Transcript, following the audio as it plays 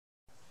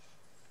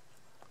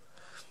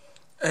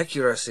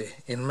Accuracy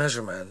in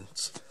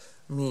measurements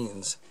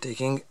means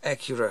taking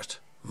accurate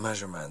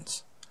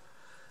measurements.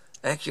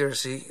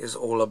 Accuracy is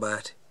all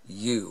about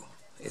you.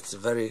 It's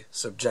very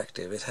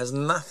subjective. It has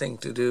nothing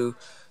to do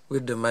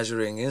with the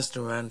measuring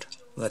instrument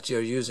that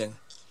you're using.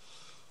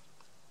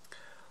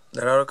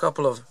 There are a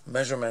couple of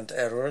measurement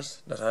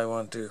errors that I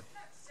want to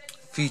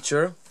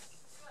feature.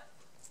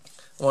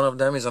 One of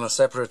them is on a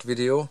separate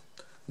video,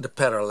 the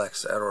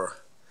parallax error.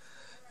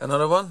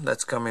 Another one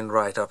that's coming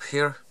right up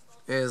here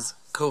is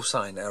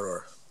cosine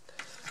error.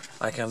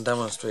 I can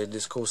demonstrate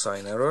this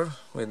cosine error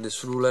with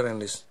this ruler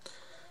and this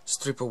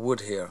strip of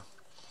wood here.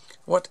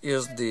 What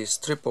is the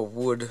strip of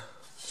wood,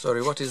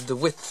 what is the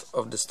width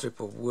of the strip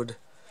of wood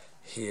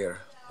here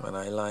when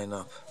I line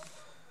up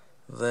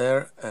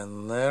there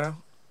and there?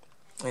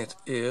 It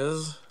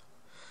is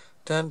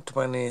 10,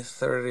 20,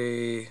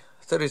 30,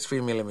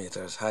 33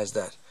 millimeters. How is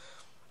that?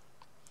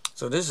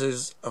 So this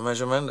is a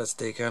measurement that's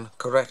taken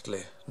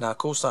correctly. Now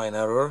cosine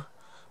error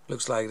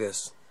looks like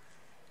this.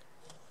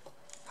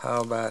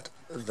 How about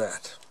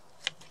that?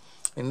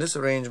 In this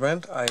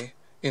arrangement I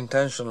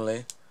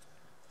intentionally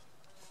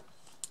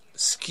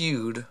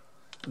skewed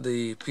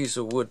the piece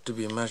of wood to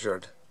be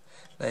measured.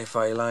 Now if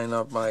I line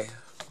up my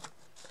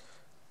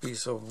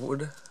piece of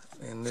wood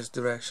in this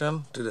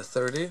direction to the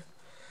 30,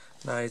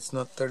 now it's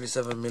not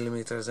 37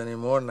 millimeters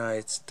anymore. Now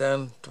it's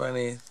 10,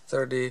 20,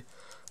 30,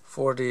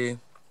 40,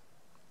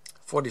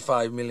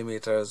 45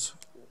 millimeters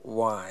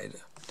wide.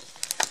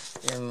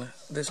 In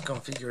this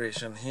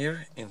configuration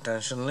here,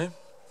 intentionally,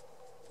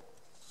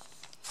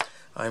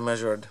 I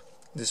measured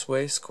this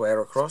way, square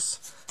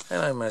across,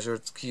 and I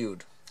measured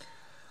skewed.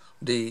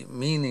 The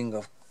meaning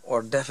of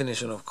or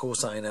definition of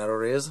cosine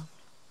error is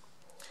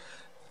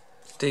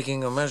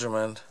taking a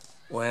measurement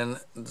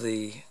when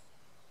the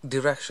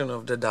direction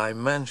of the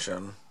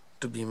dimension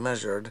to be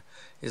measured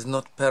is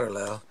not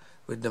parallel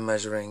with the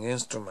measuring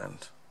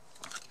instrument.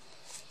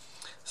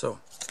 So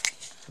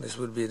this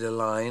would be the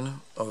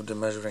line of the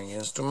measuring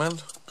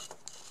instrument.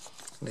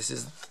 This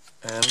is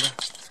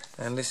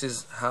and this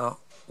is how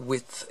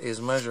width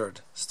is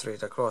measured,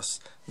 straight across.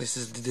 This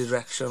is the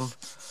direction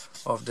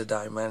of the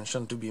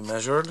dimension to be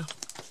measured,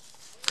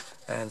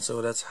 and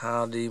so that's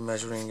how the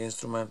measuring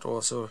instrument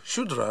also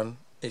should run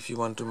if you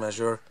want to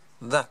measure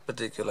that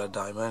particular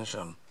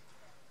dimension.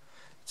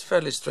 It's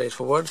fairly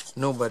straightforward.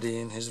 Nobody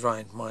in his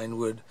right mind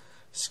would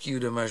skew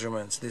the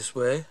measurements this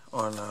way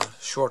on a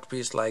short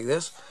piece like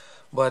this,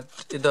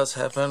 but it does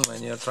happen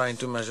when you're trying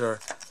to measure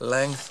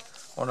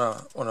length on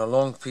a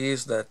long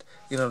piece that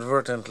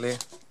inadvertently,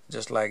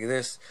 just like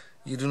this,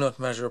 you do not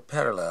measure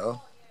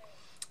parallel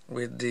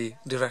with the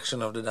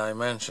direction of the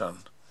dimension.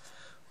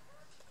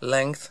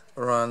 Length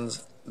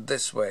runs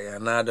this way,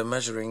 and now the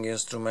measuring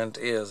instrument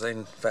is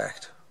in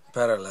fact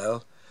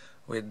parallel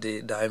with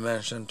the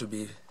dimension to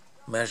be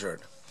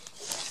measured.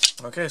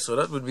 Okay, so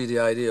that would be the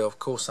idea of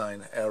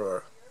cosine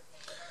error.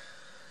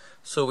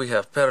 So we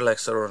have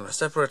parallax error in a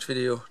separate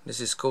video. This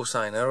is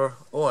cosine error.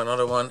 Oh,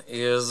 another one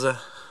is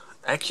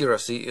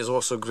accuracy is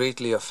also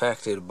greatly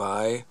affected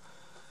by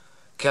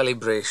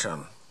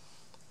calibration.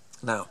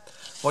 Now,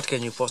 what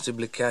can you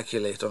possibly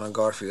calculate on a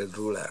Garfield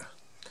ruler?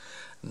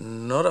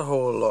 Not a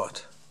whole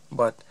lot,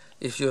 but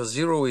if your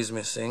zero is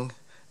missing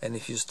and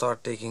if you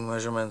start taking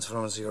measurements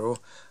from zero,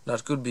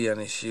 that could be an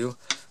issue.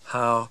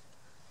 How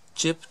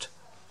chipped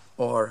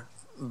or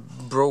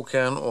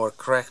broken or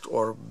cracked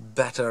or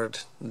battered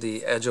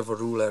the edge of a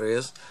ruler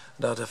is,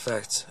 that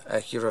affects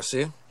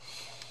accuracy.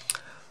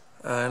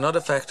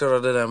 Another factor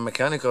other than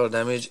mechanical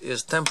damage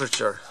is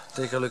temperature.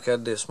 Take a look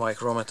at this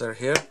micrometer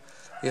here.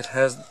 It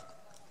has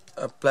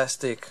a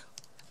plastic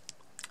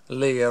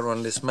layer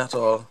on this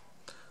metal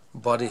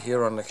body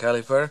here on the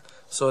caliper,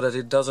 so that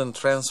it doesn't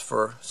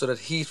transfer, so that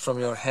heat from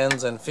your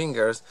hands and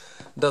fingers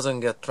doesn't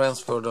get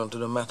transferred onto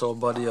the metal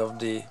body of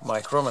the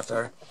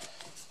micrometer,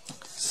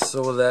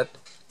 so that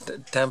the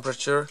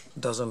temperature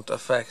doesn't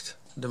affect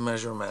the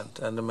measurement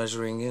and the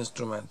measuring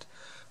instrument.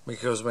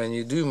 Because when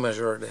you do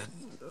measure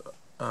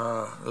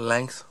the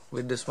length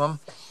with this one,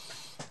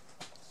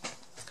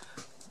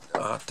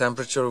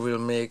 temperature will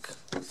make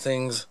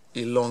things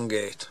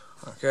elongate.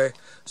 Okay,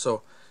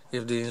 so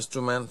if the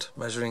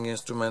measuring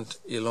instrument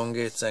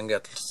elongates and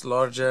gets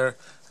larger,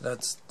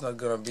 that's not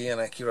going to be an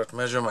accurate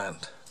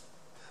measurement.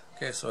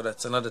 Okay, so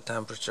that's another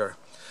temperature.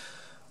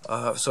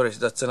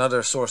 That's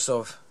another source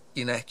of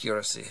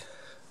inaccuracy,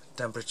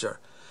 temperature.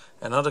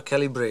 Another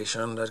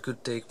calibration that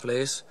could take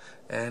place,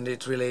 and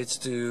it relates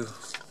to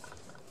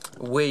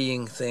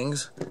weighing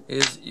things,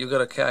 is you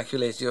gotta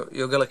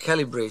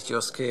calibrate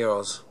your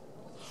scales.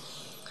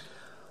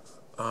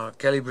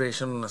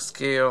 Calibration on a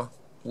scale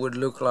would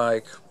look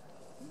like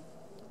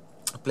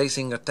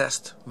placing a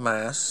test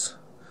mass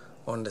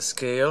on the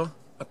scale,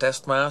 a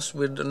test mass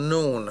with a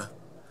known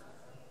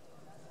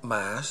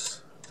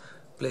mass,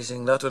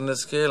 placing that on the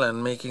scale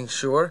and making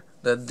sure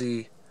that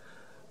the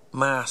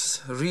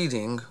mass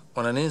reading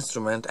on an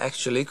instrument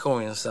actually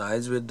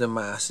coincides with the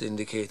mass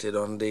indicated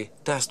on the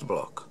test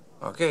block.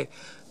 Okay,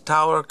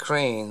 tower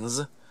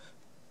cranes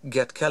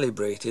get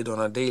calibrated on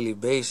a daily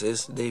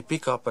basis, they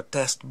pick up a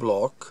test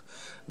block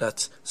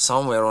that's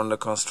somewhere on the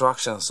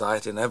construction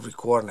site in every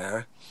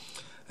corner,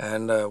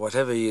 and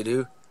whatever you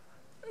do,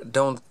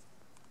 don't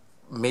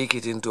make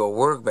it into a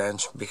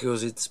workbench,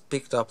 because it's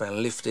picked up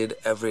and lifted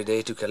every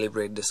day to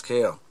calibrate the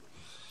scale.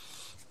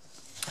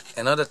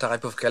 Another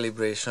type of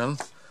calibration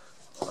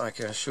I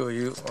can show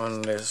you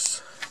on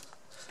this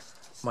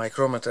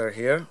micrometer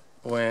here.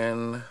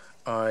 When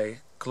I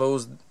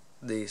close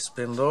the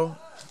spindle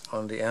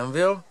on the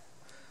anvil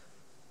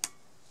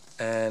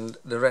and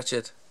the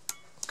ratchet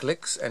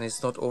clicks and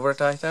it's not over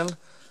tightened,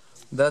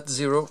 that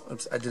zero,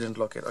 oops, I didn't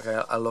lock it,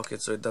 okay, I'll lock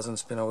it so it doesn't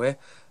spin away.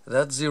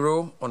 That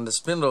zero on the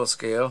spindle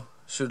scale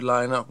should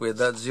line up with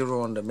that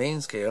zero on the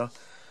main scale,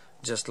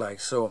 just like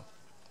so.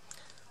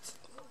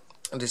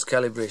 This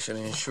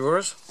calibration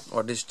ensures,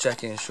 or this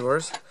check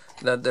ensures,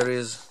 that there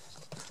is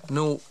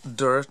no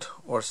dirt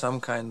or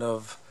some kind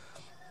of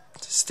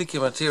sticky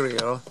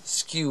material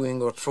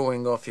skewing or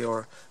throwing off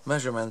your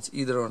measurements,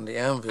 either on the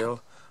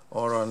anvil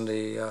or on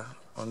the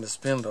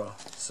spindle.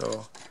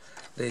 So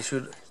they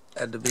should,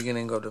 at the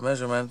beginning of the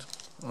measurement,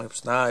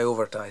 oops, now I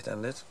over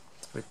tightened it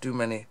with too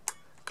many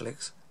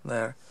clicks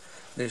there,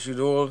 they should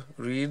all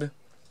read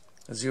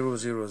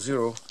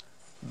 000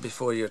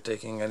 before you're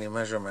taking any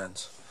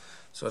measurements,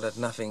 so that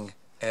nothing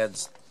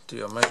adds to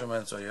your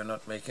measurements or you're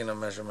not making a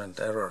measurement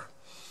error.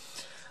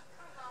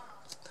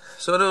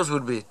 So those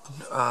would be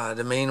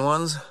the main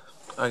ones.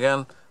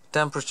 Again,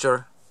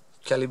 temperature,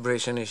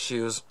 calibration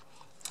issues,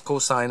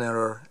 cosine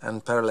error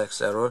and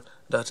parallax error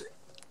that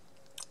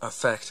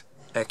affect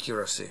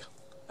accuracy.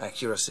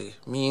 Accuracy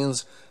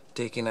means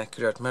taking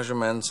accurate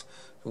measurements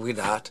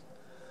without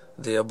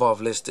the above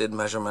listed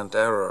measurement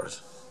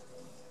errors.